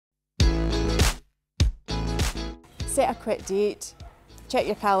Set a quick date, check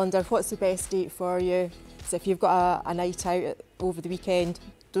your calendar, what's the best date for you. So if you've got a night out over the weekend,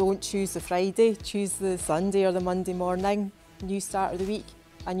 don't choose the Friday, choose the Sunday or the Monday morning. New start of the week,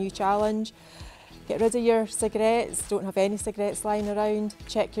 a new challenge. Get rid of your cigarettes, don't have any cigarettes lying around.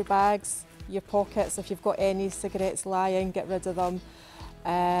 Check your bags, your pockets, if you've got any cigarettes lying, get rid of them.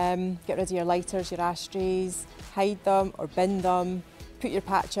 Get rid of your lighters, your ashtrays, hide them or bin them. Put your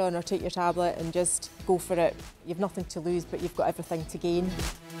patch on or take your tablet and just go for it. You've nothing to lose, but you've got everything to gain.